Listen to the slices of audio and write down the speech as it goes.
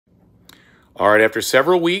All right, after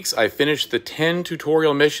several weeks, I finished the 10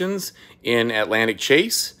 tutorial missions in Atlantic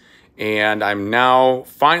Chase, and I'm now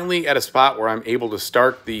finally at a spot where I'm able to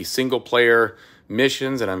start the single player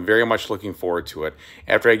missions, and I'm very much looking forward to it.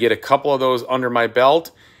 After I get a couple of those under my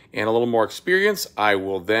belt and a little more experience, I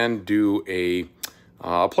will then do a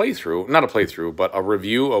playthrough, not a playthrough, but a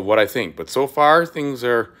review of what I think. But so far, things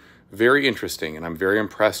are very interesting, and I'm very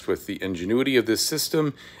impressed with the ingenuity of this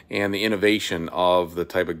system and the innovation of the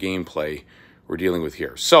type of gameplay we're dealing with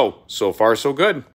here. So far, so good.